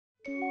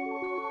You're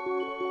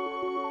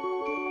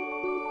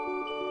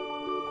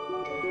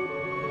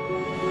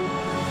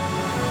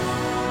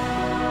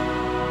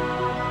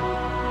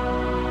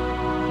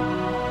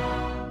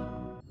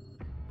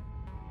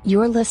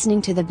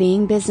listening to the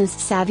Being Business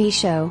Savvy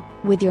Show,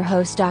 with your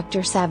host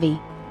Dr. Savvy.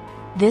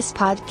 This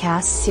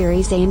podcast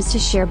series aims to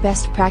share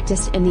best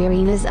practice in the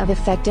arenas of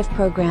effective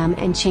program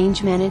and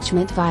change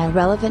management via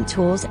relevant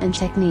tools and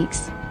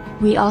techniques.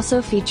 We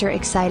also feature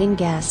exciting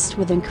guests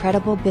with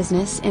incredible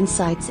business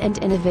insights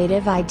and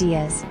innovative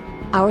ideas.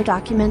 Our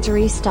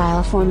documentary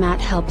style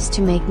format helps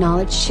to make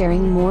knowledge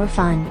sharing more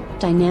fun,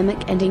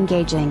 dynamic and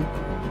engaging.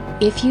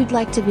 If you'd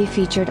like to be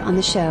featured on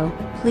the show,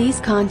 please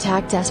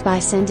contact us by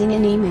sending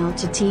an email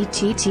to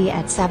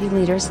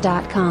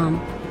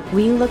ttt@savvyleaders.com.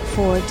 We look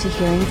forward to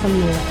hearing from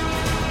you.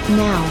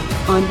 Now,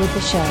 on with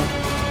the show.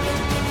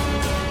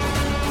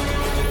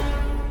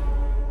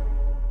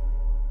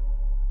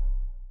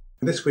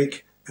 This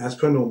week, as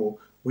per normal,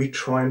 we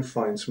try and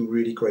find some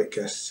really great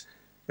guests.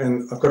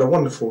 And I've got a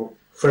wonderful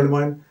friend of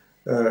mine,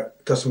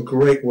 does some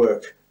great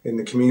work in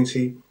the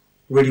community.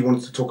 Really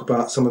wanted to talk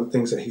about some of the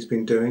things that he's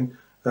been doing.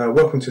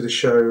 Welcome to the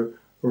show,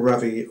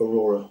 Ravi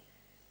Arora.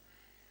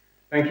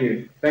 Thank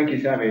you,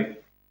 Savvy.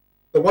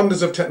 The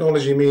wonders of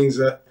technology means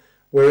that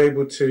we're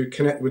able to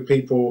connect with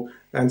people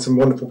and some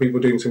wonderful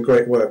people doing some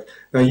great work.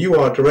 Now, you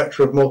are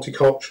Director of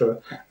Multiculture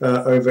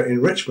over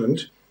in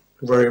Richmond,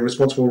 a very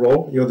responsible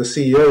role. You're the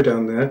CEO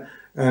down there,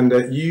 and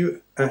you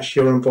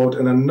actually are involved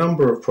in a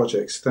number of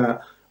projects that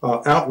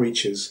are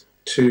outreaches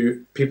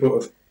to people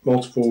of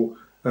multiple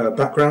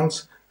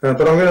backgrounds.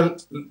 But I'm going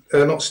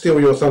to not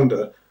steal your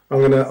thunder. I'm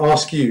going to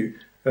ask you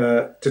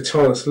to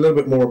tell us a little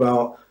bit more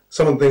about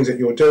some of the things that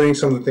you're doing,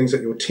 some of the things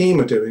that your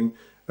team are doing,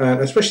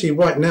 especially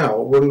right now.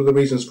 One of the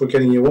reasons for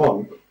getting you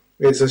on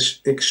is an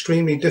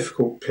extremely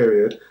difficult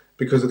period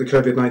because of the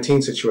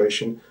COVID-19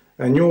 situation,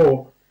 and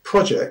your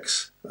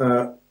projects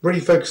really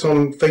focus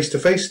on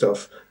face-to-face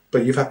stuff,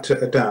 but you've had to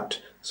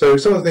adapt. So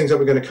some of the things that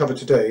we're going to cover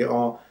today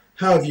are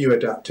how have you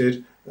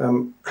adapted,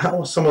 how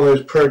are some of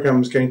those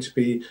programs going to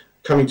be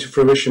coming to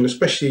fruition,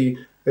 especially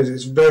as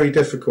it's very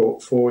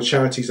difficult for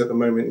charities at the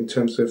moment in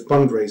terms of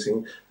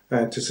fundraising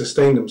to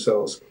sustain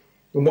themselves.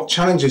 And what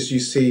challenges you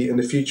see in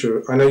the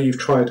future. I know you've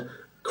tried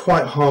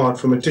quite hard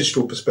from a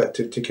digital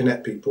perspective to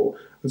connect people.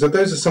 And so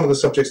those are some of the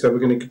subjects that we're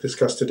going to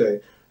discuss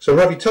today. So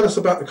Ravi, tell us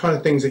about the kind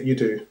of things that you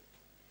do.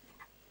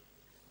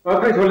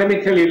 Well, first of all, let me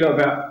tell you a little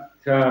about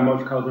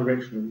Multicultural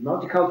Richmond.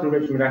 Multicultural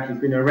Richmond actually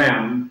has been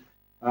around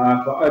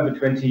for over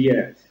 20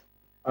 years.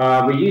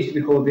 We used to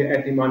be called the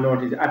Ethnic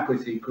Minorities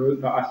Advocacy Group,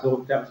 but I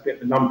thought that was a bit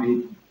of a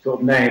lumpy sort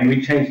of name. We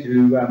changed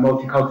to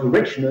Multicultural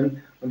Richmond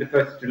on the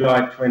 1st of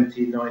July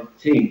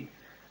 2019.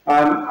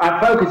 Our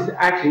focus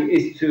actually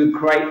is to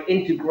create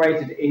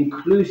integrated,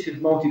 inclusive,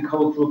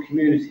 multicultural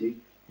community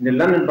in the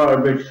London Borough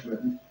of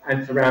Richmond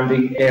and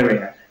surrounding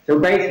area. So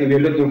basically, we're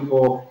looking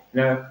for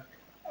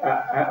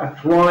a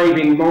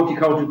thriving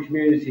multicultural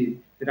community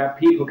so that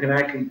people can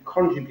actually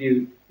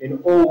contribute in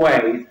all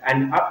ways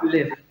and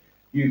uplift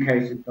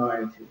UK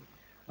society.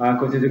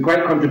 Because there's a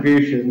great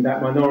contribution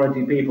that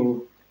minority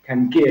people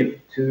can give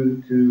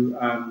to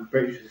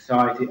British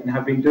society and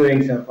have been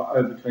doing so for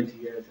over 20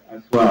 years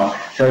as well.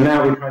 So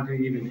now we're trying to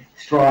even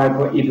strive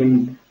for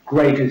even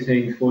greater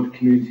things for the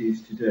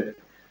communities to do.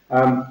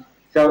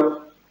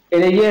 So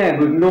in a year,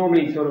 we've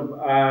normally sort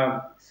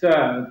of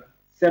served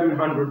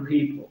 700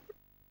 people.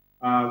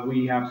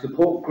 We have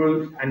support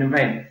groups and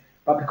events.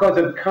 But because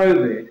of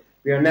COVID,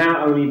 we are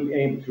now only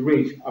able to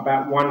reach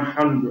about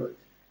 100.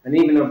 And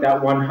even of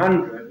that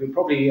 100, we're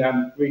probably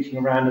reaching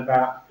around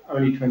about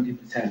only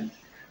 20%.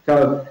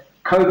 So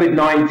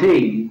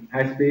COVID-19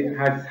 has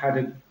had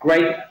a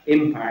great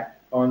impact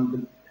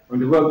on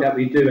the work that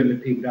we do and the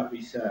people that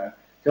we serve.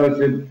 So it's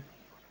a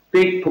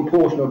big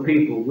proportion of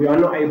people we are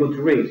not able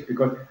to reach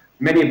because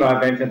many of our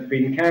events have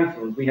been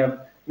cancelled. We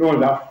have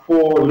normally about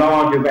 4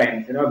 large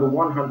events and over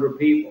 100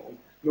 people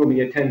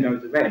normally attend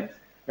those events.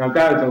 Now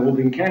those have all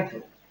been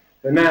cancelled.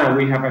 So now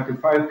we have had to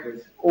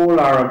focus all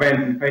our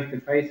events and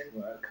face-to-face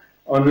work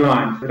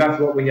online. So that's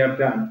what we have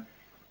done.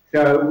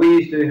 So we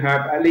used to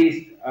have at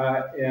least,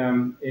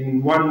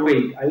 in 1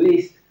 week, at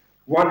least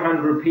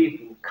 100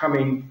 people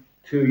coming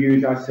to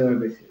use our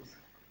services.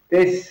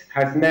 This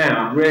has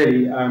now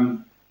really,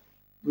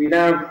 we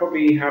now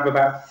probably have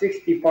about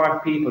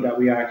 65 people that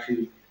we are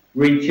actually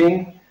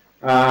reaching.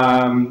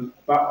 But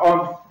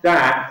of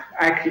that,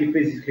 actually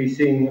physically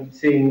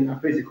seeing a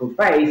physical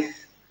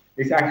face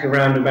is actually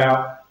around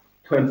about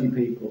 20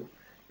 people.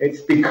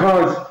 It's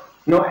because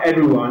not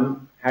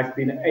everyone has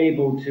been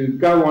able to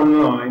go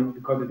online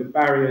because of the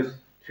barriers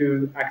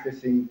to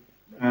accessing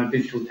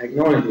digital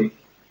technology.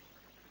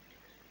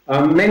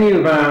 Many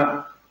of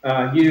our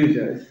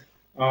users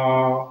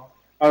are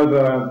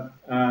over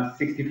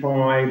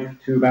 65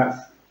 to about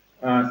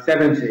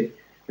 70.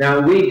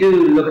 Now, we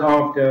do look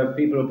after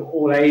people of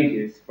all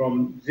ages,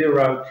 from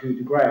 0 to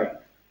the grave.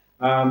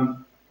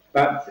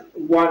 But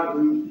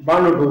one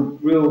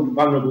real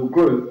vulnerable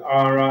group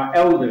are our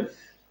elders,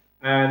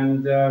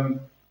 and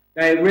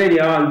they really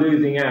are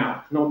losing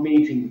out, not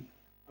meeting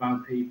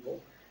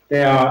people.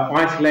 They are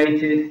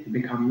isolated, they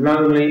become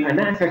lonely, and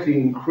that's actually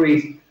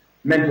increased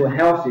mental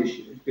health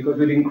issues, because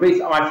with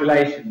increased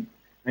isolation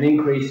and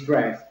increased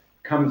stress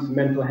comes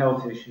mental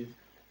health issues.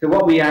 So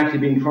what we actually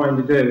been trying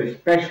to do,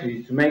 especially,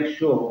 is to make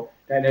sure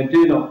that they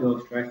do not feel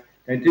stressed,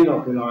 they do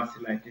not feel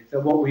isolated. So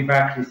what we've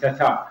actually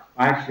set up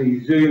are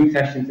actually Zoom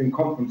sessions and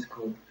conference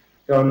calls.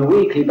 So on a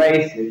weekly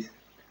basis,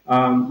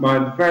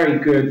 my very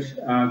good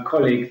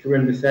colleague,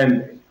 Surinder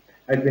Sembhi,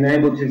 has been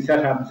able to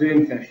set up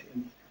Zoom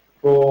sessions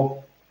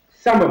for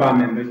some of our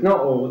members, not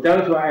all,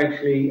 those who are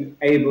actually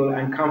able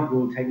and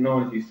comfortable with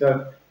technology.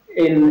 So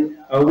in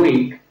a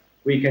week,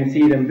 we can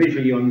see them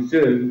visually on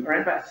Zoom,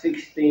 around about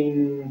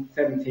 16,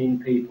 17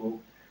 people.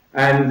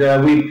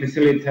 And we've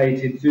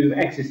facilitated Zoom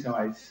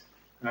exercise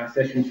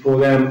sessions for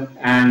them,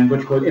 and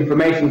what's called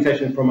information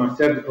sessions from our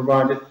service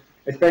providers,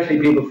 especially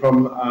people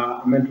from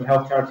a mental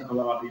health charity called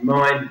RB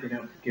Mind. We've been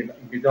able to give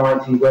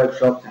anxiety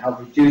workshops to help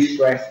reduce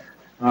stress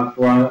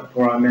for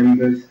our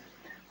members.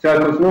 So,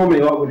 of course,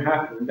 normally what would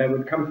happen, they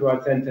would come to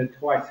our centre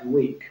twice a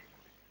week,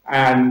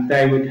 and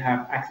they would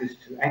have access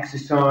to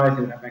exercise,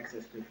 they would have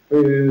access to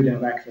food, they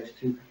have access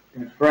to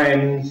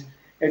friends.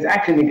 It's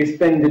actually an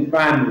extended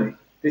family.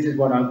 This is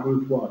what our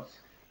group was.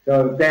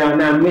 So they are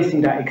now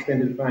missing that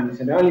extended family.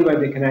 So the only way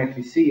they can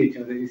actually see each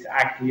other is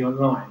actually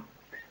online.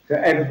 So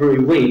every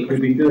week,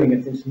 we've been doing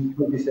it since the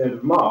 23rd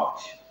of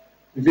March,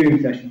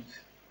 Zoom sessions.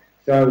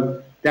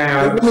 So they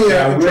are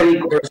really...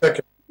 For a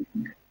second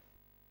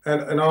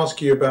and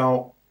ask you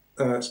about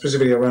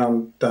specifically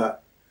around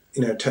that,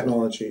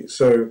 technology.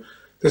 So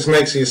this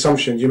makes the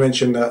assumption, you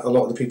mentioned that a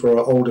lot of the people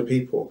are older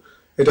people.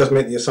 It does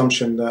make the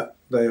assumption that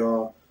they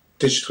are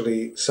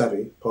digitally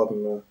savvy,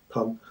 pardon the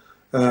pun.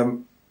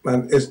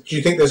 And do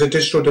you think there's a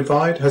digital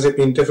divide? Has it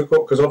been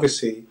difficult? Because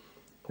obviously,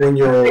 when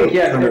you're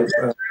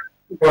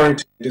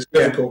quarantined, it's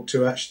difficult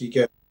to actually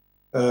get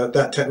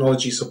that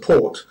technology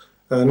support.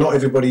 Not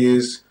everybody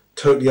is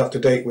totally up to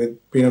date with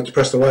being able to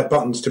press the right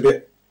buttons to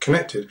get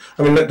connected.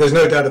 I mean, there's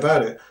no doubt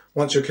about it.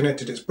 Once you're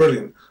connected, it's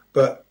brilliant.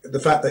 But the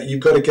fact that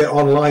you've got to get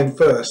online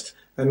first,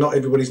 and not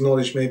everybody's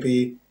knowledge may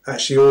be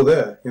actually all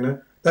there,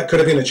 that could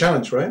have been a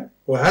challenge, right?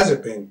 Or has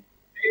it been?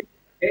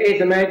 It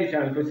is a major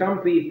challenge. For some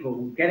people,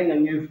 getting a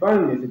new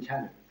phone is a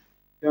challenge.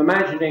 So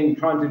imagining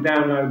trying to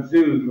download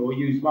Zoom or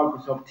use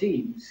Microsoft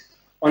Teams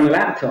on a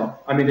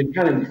laptop, I mean, the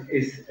challenge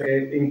is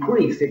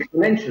increased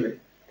exponentially.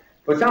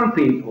 For some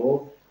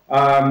people, they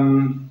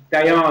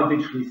are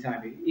digitally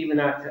savvy, even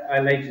at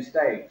a later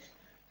stage.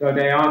 So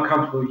they are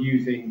comfortable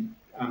using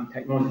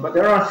technology. But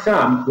there are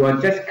some who are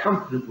just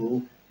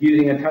comfortable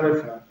using a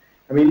telephone.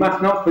 And we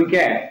must not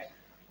forget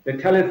the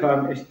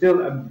telephone is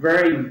still a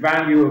very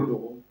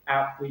valuable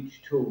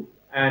outreach tool.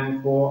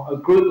 And for a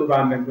group of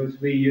our members,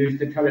 we use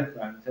the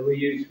telephone. So we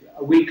use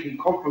a weekly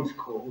conference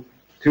call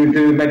to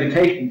do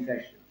meditation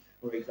sessions,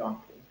 for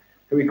example.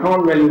 So we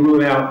can't really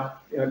rule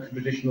out the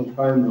traditional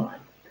phone line.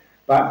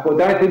 But for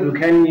those people who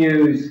can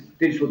use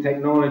digital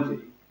technology,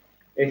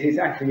 it is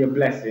actually a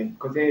blessing,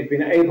 because it has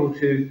been able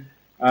to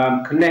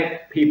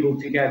connect people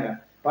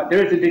together. But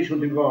there is a digital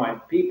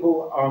divide.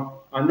 People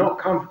are not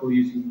comfortable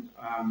using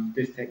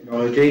this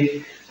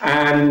technology,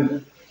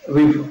 and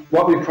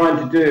what we're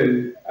trying to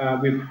do,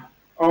 we've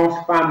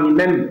asked family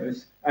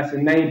members as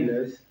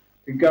enablers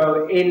to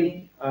go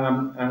in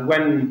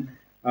when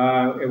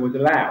it was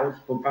allowed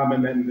for family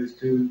members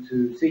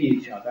to see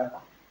each other,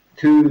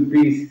 to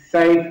be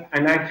safe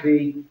and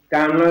actually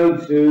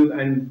download Zoom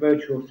and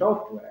virtual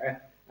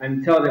software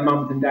and tell their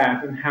mums and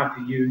dads on how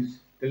to use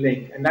the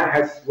link. And that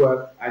has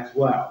worked as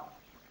well.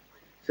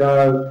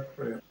 So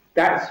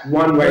that's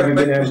one way we've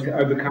been able to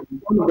overcome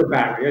some of the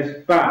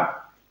barriers,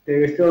 but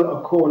there is still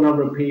a core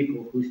number of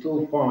people who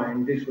still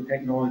find digital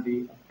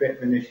technology a bit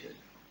of an issue.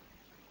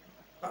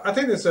 I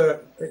think there's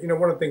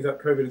one of the things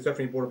that COVID has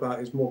definitely brought about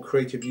is more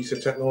creative use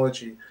of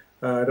technology.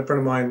 A friend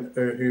of mine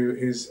who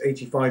his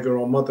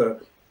 85-year-old mother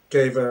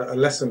gave a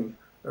lesson,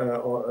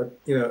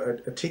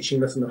 a teaching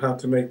lesson of how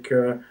to make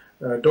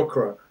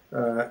dokra,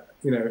 a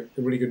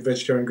really good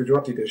vegetarian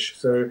Gujarati dish.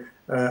 So,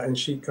 and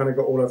she kind of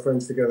got all her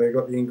friends together,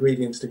 got the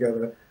ingredients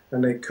together,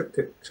 and they cooked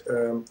it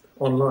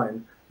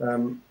online.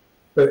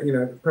 But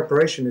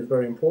preparation is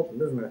very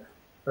important, isn't it?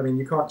 I mean,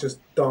 you can't just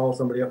dial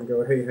somebody up and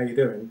go, "Hey, how you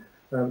doing?"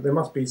 There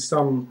must be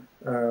some,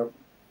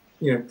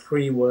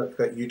 pre-work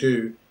that you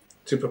do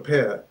to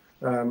prepare.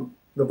 The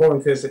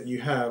volunteers that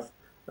you have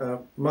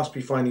must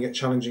be finding it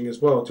challenging as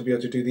well to be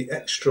able to do the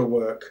extra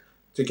work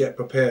to get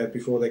prepared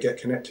before they get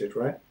connected,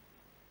 right?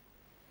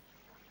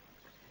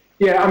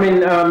 Yeah, I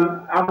mean,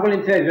 our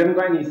volunteers, we haven't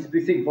got any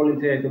specific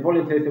volunteers. The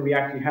volunteers that we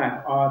actually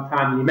have are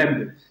family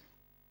members.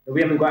 So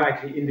we haven't got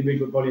actually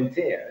individual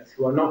volunteers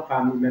who are not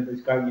family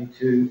members going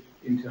into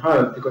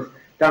homes, because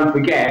don't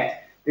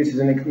forget, this is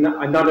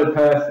another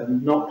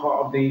person, not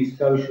part of the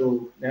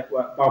social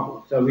network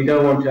bubble. So we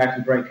don't want to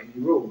actually break any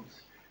rules.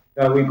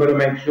 So we've got to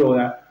make sure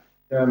that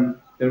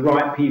the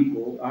right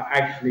people are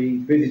actually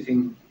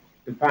visiting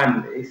the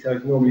family. So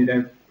it's normally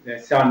their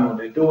son or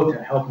their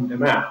daughter helping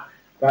them out.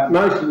 But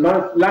most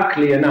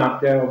luckily enough,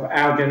 they're of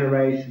our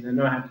generation and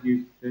know how to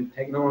use the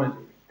technology.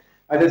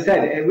 as I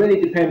said, it really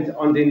depends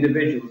on the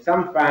individual.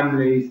 Some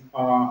families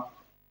are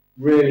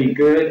really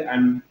good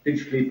and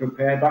digitally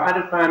prepared, but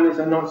other families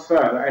are not so.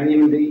 And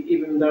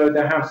even though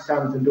they have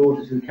sons and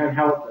daughters who can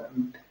help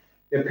them,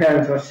 their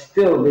parents are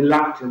still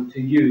reluctant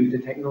to use the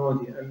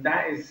technology, and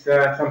that is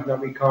something that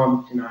we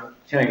can't,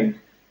 change.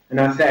 And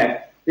I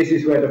said, this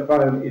is where the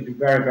phone is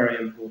very, very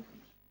important.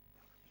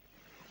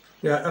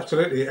 Yeah,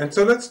 absolutely. And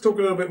so let's talk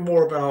a little bit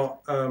more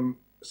about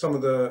some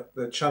of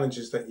the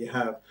challenges that you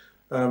have.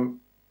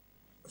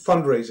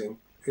 Fundraising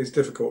is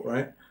difficult,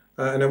 right?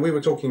 And then we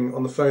were talking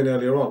on the phone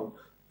earlier on.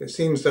 It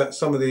seems that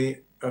some of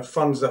the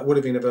funds that would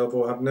have been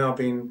available have now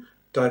been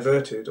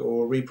diverted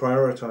or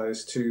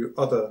reprioritized to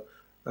other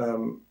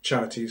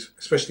charities,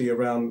 especially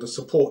around the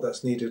support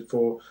that's needed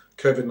for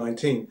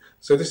COVID-19.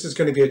 So this is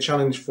going to be a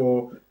challenge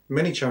for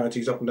many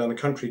charities up and down the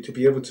country to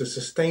be able to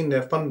sustain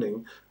their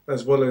funding,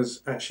 as well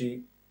as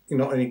actually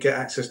not only get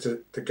access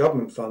to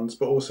government funds,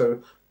 but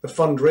also the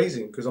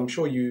fundraising, because I'm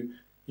sure you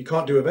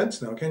can't do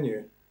events now, can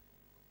you?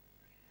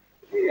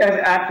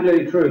 Yes,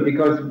 absolutely true,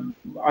 because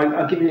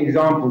I'll give you an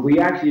example. We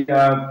actually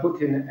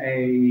put in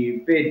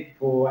a bid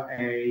for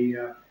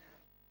a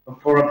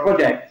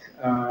project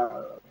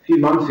a few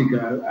months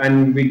ago,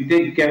 and we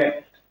did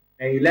get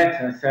a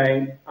letter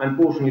saying,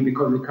 unfortunately,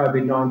 because of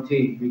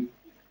COVID-19,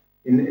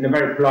 in a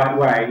very polite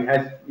way,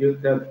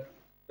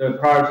 the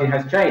priority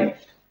has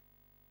changed.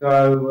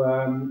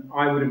 So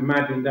I would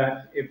imagine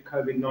that if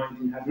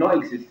COVID-19 had not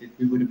existed,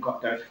 we would have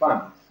got those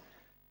funds.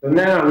 So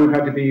now we've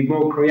had to be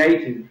more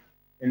creative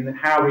in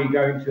how we're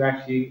going to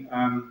actually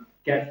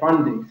get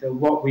funding. So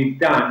what we've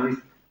done is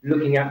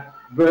looking at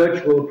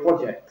virtual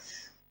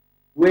projects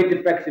with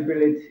the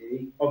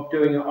flexibility of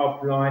doing it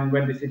offline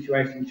when the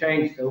situation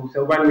changes.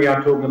 So when we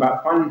are talking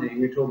about funding,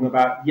 we're talking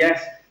about,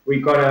 yes,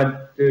 we've got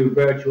to do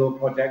virtual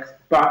projects,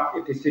 but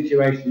if the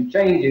situation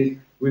changes,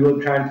 we will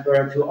transfer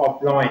it to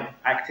offline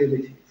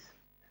activities.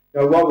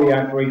 So what we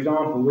are, for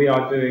example, we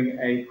are doing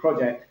a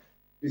project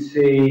to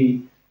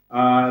see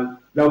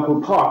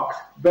local parks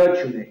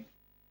virtually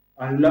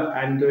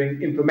and doing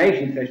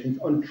information sessions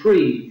on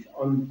trees,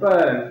 on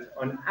birds,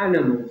 on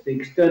animals, the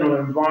external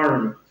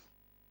environment.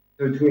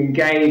 So to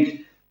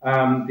engage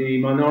the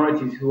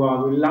minorities who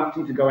are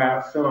reluctant to go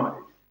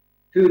outside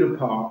to the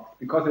park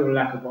because of a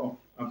lack of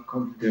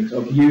confidence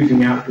of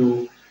using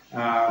outdoor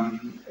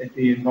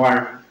the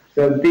environment.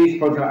 So these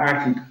projects are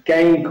actually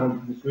gain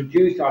confidence,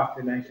 reduce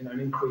isolation,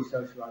 and increase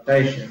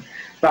socialization.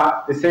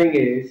 But the thing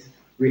is,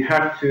 we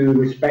have to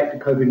respect the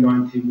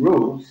COVID-19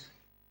 rules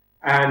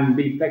and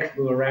be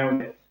flexible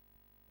around it.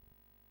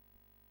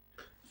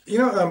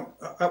 I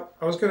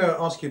was going to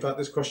ask you about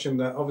this question.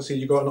 That obviously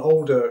you've got an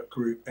older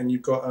group, and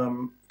you've got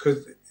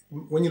because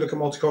when you look at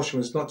multiculturalism,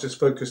 it's not just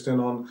focused in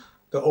on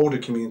the older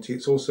community;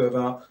 it's also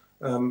about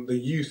the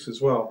youth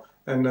as well.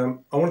 And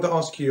I wanted to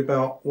ask you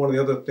about one of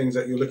the other things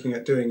that you're looking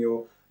at doing.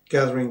 You're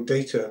gathering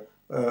data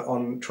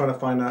on trying to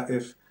find out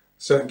if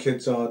certain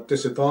kids are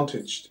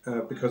disadvantaged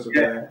because of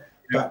their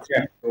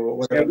background or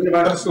whatever.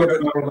 Tell us a little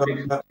bit more about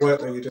that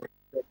work that you're doing.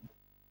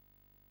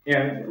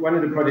 Yeah, one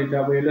of the projects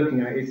that we're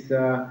looking at is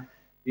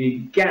the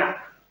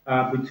gap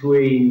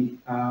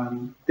between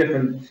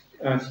different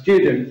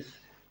students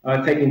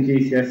taking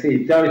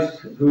GCSE, those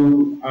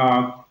who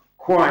are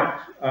quite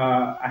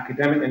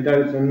academic and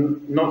those who are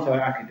not so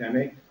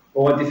academic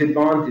or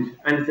disadvantaged.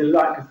 And it's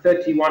like a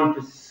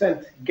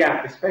 31%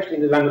 gap, especially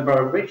in the London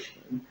Borough of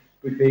Richmond,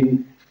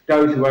 between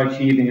those who are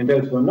achieving and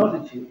those who are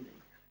not achieving.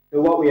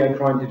 So what we are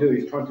trying to do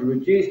is trying to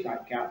reduce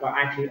that gap by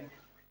actually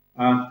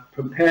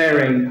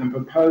preparing and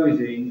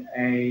proposing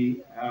a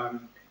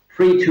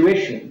free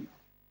tuition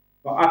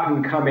for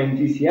up-and-coming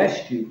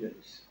GCS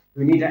students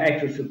who need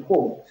extra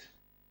support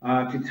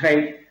to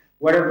take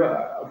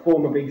whatever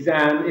form of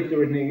exam, if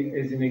there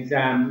is an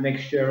exam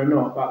next year or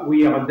not. But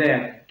we are there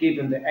to give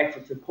them the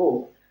extra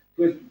support,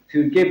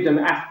 to give them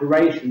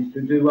aspirations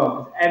to do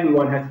well, because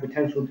everyone has the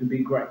potential to be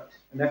great.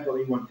 And that's what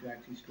we want to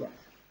actually stress.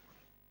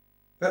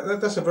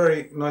 That's a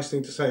very nice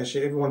thing to say.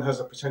 Actually, everyone has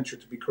the potential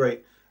to be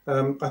great.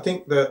 I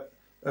think that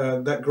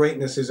that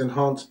greatness is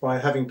enhanced by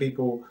having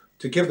people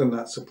to give them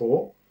that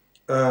support.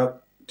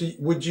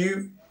 Would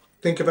you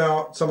think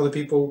about some of the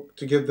people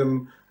to give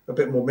them a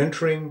bit more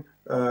mentoring,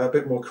 a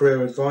bit more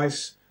career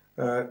advice,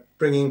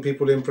 bringing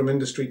people in from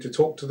industry to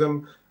talk to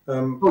them? I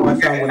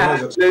found when I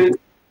was at school.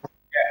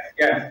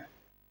 Yes.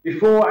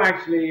 Before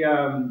actually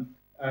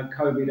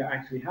COVID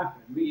actually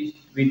happened, we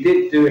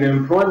did do an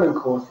employment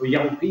course for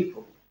young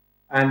people.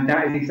 And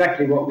that is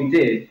exactly what we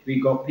did.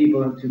 We got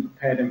people to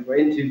prepare them for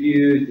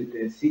interviews, did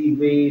their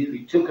CVs,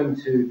 we took them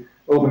to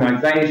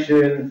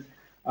organizations,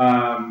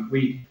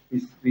 we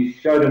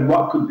showed them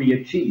what could be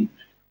achieved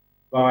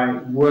by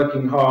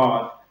working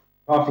hard,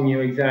 passing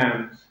your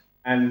exams,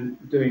 and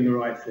doing the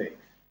right things.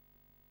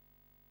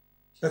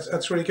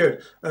 That's really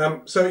good.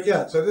 So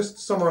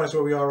let's summarize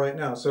where we are right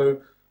now.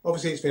 So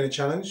obviously it's been a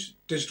challenge.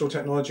 Digital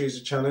technology is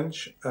a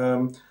challenge.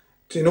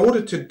 In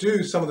order to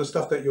do some of the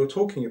stuff that you're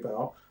talking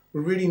about, we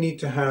really need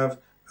to have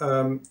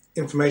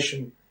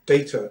information,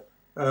 data.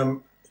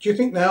 Do you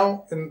think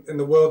now in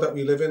the world that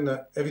we live in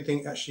that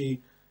everything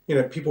actually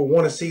people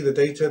want to see the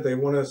data, they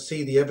want to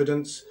see the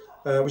evidence,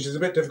 which is a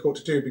bit difficult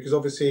to do because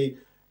obviously,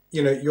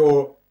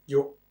 you're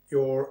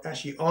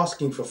actually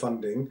asking for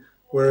funding,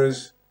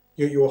 whereas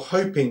you're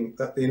hoping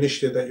that the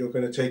initiative that you're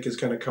going to take is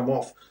going to come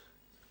off.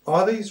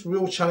 Are these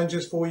real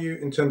challenges for you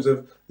in terms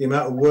of the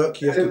amount of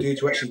work you have to do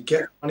to actually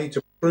get money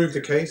to prove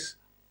the case?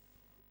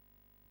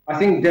 I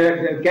think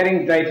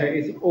getting data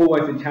is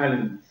always a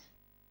challenge.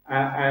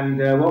 And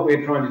what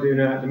we're trying to do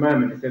now at the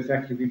moment is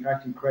we've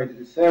actually created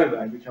a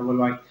survey, which I would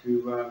like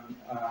to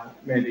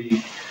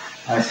maybe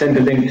send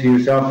a link to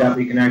yourself that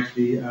we can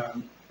actually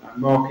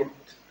market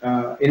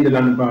in the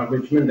London Borough of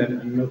Richmond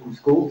and local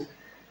schools.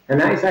 And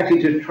that is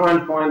actually to try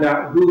and find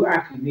out who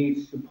actually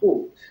needs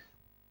support.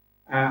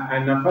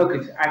 And our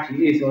focus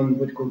actually is on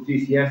what's called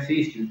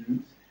GCSE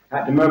students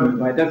at the moment,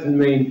 but it doesn't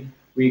mean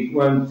we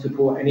won't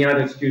support any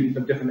other students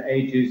of different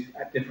ages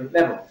at different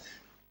levels.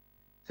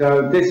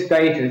 So this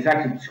data is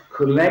actually to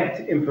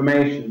collect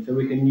information so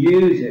we can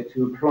use it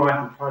to apply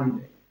for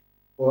funding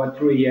for a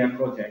 3-year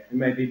project and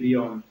maybe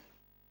beyond.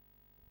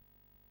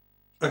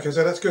 Okay,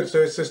 so that's good.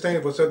 So it's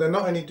sustainable. So they're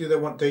not only do they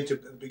want data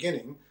at the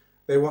beginning,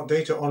 they want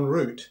data en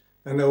route,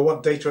 and they'll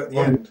want data at the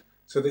end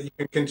so that you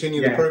can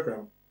continue the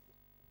program.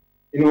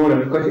 In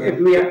order, because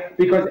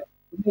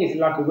it's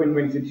like a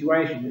win-win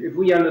situation. If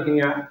we are looking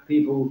at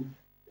people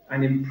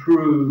and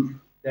improve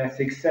their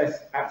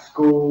success at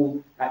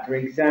school, at their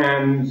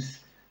exams,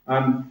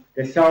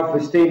 their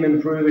self-esteem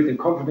improves, their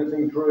confidence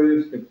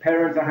improves, the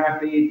parents are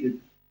happy,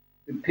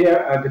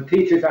 the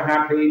teachers are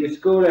happy, the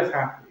school is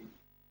happy,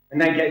 and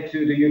they get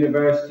to the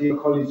university or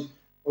college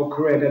or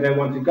career that they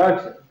want to go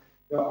to.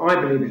 So I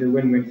believe it's a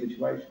win-win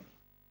situation.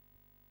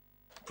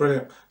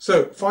 Brilliant.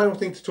 So final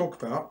thing to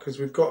talk about, because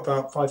we've got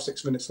about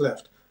 5-6 minutes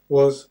left,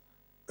 was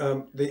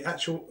the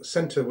actual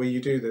centre where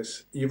you do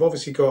this. You've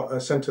obviously got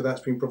a centre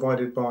that's been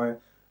provided by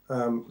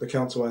the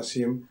council, I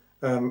assume,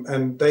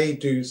 and they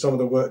do some of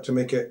the work to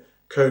make it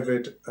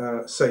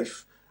COVID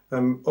safe.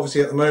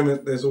 Obviously, at the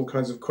moment, there's all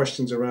kinds of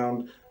questions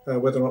around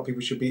whether or not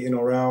people should be in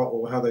or out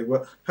or how they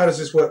work. How does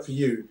this work for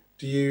you?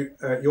 Do you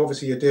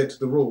obviously adhere to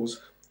the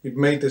rules? You've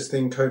made this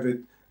thing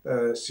COVID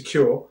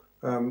secure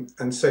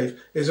and safe.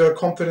 Is there a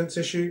confidence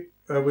issue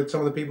with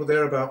some of the people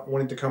there about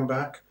wanting to come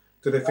back?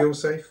 Do they feel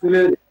safe?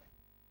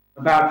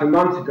 About a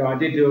month ago, I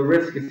did do a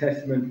risk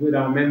assessment with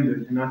our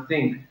members, and I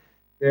think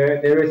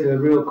there is a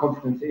real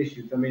confidence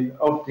issue. I mean,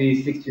 of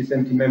the 60 or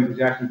 70 members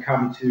who actually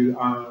come to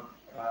our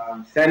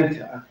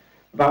centre,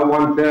 about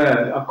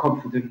 1/3 are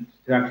confident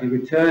to actually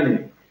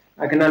returning.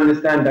 I can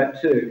understand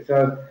that too.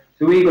 So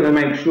we've got to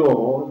make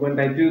sure when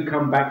they do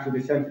come back to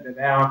the centre that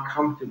they are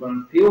comfortable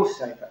and feel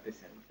safe at the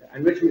centre.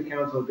 And Richmond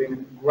Council have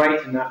been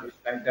great in that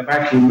respect. They've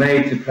actually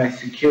made the place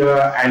secure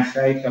and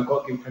safe. So I've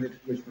got to give credit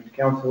to Richmond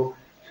Council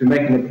for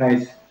making the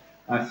place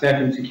safe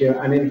and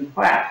secure. And in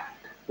fact,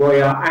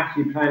 we are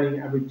actually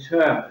planning a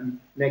return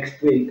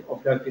next week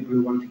of those people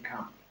who want to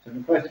come. So on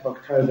the 1st of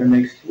October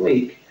next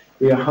week,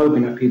 we are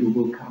hoping that people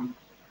will come.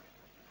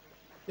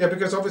 Yeah,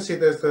 because obviously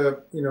there's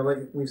the, like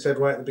we said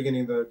right at the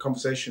beginning of the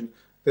conversation,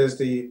 there's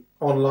the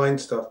online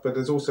stuff, but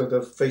there's also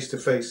the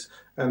face-to-face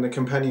and the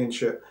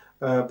companionship.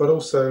 But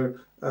also,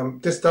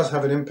 this does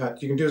have an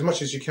impact. You can do as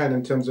much as you can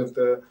in terms of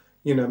the,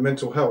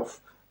 mental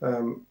health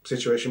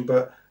situation.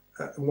 But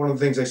one of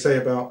the things they say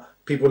about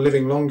people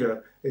living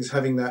longer is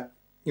having that,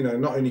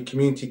 not only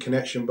community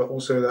connection, but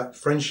also that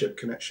friendship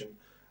connection.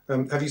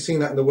 Have you seen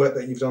that in the work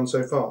that you've done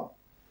so far?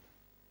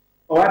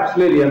 Oh,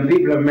 absolutely. And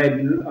people have made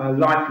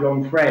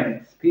lifelong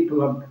friends.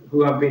 People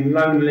who have been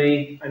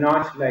lonely and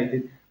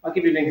isolated. I'll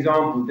give you an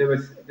example. There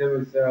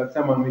was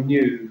someone we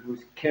knew who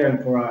was caring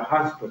for her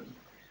husband.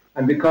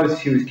 And because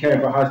she was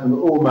caring for her husband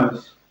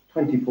almost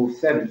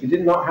 24/7, she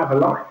did not have a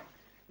life.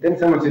 Then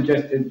someone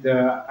suggested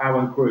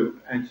our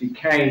group, and she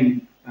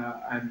came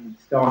and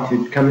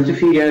started coming a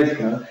few years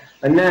ago.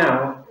 And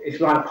now it's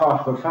like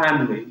part of a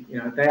family.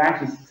 They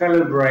actually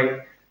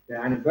celebrate their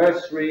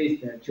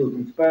anniversaries, their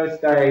children's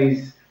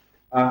birthdays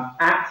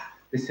at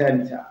the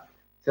centre.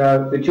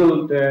 So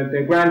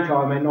their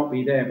grandchild may not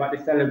be there, but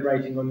they're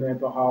celebrating on their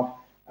behalf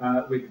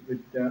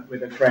with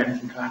their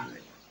friends and family.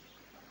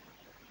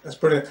 That's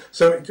brilliant.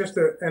 So just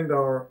to end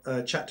our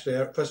chat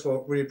today, first of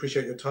all, really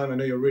appreciate your time. I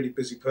know you're a really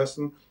busy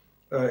person.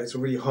 It's a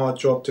really hard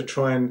job to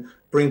try and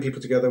bring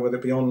people together, whether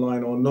it be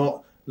online or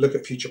not, look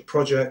at future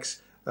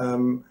projects.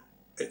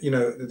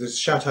 There's a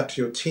shout out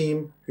to your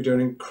team who do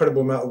an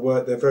incredible amount of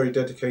work. They're very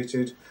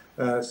dedicated.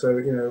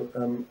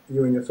 You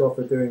and yourself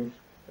are doing,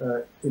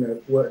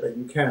 work that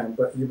you can,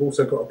 but you've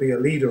also got to be a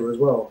leader as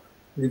well.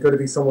 You've got to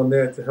be someone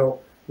there to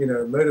help,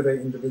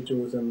 motivate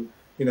individuals and,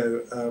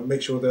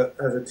 make sure that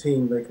as a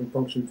team they can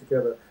function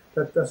together.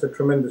 That's a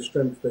tremendous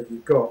strength that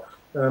you've got.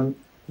 Did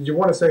you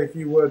want to say a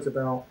few words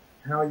about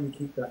how you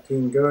keep that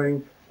team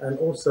going, and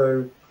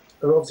also,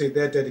 obviously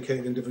they're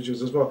dedicated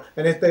individuals as well,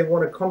 and if they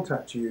want to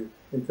contact you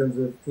in terms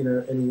of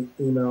any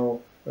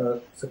email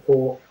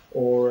support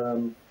or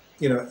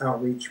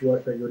outreach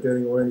work that you're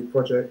doing, or any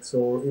projects,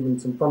 or even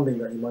some funding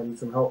that you might need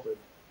some help with?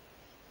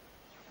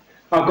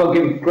 I've got to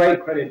give great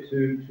credit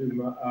to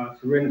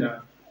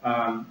Surinder.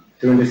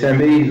 Surinder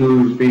Semi,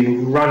 who's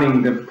been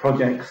running the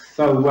project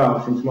so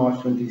well since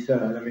March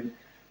 23rd. I mean,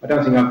 I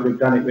don't think I could have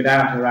done it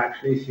without her.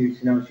 Actually,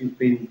 she's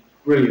been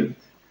brilliant.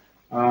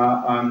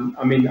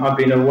 I mean, I've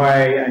been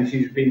away, and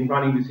she's been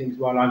running the things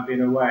while I've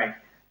been away.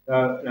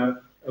 So,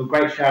 a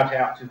great shout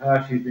out to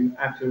her. She's been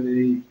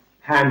absolutely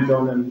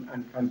hands-on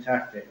and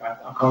fantastic.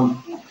 I can't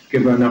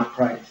give her enough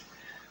praise.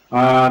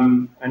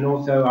 And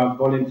also our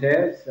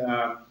volunteers.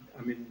 I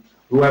mean,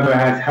 whoever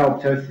has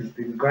helped us has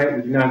been great.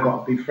 We've now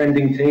got a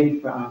befriending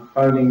team,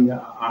 phoning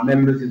our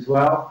members as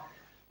well.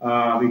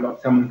 We've got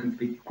someone who can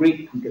speak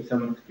Greek, we've got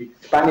someone who can speak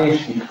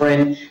Spanish and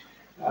French.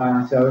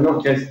 So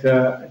not just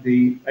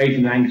the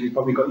Asian languages,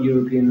 but we've got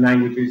European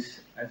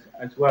languages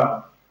as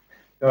well.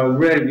 So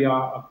really we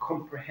are a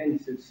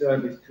comprehensive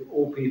service to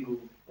all people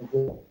of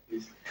all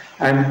ages.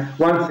 And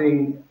one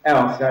thing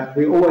else, that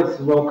we always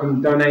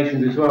welcome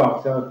donations as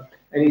well. So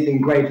anything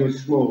great or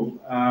small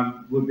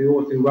would be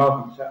also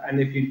welcome. So, and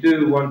if you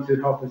do want to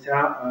help us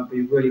out, I'll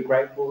be really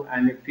grateful.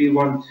 And if you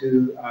want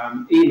to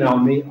email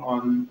me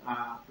on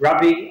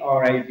Ravi,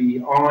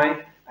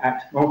 R-A-V-I,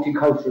 at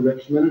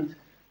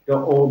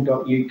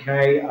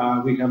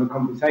multiculturalrichmond.org.uk, we can have a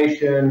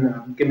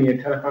conversation. Give me a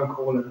telephone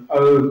call at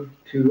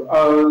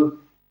 020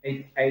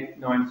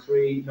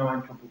 8893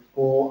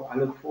 9444. I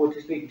look forward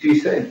to speaking to you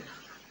soon.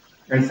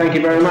 And thank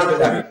you very much,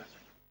 David.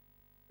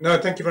 No,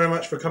 thank you very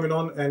much for coming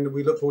on, and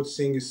we look forward to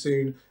seeing you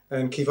soon,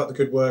 and keep up the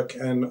good work,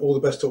 and all the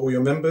best to all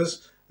your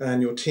members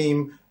and your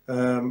team.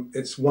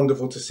 It's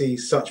wonderful to see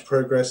such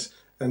progress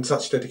and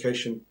such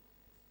dedication.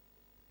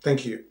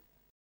 Thank you.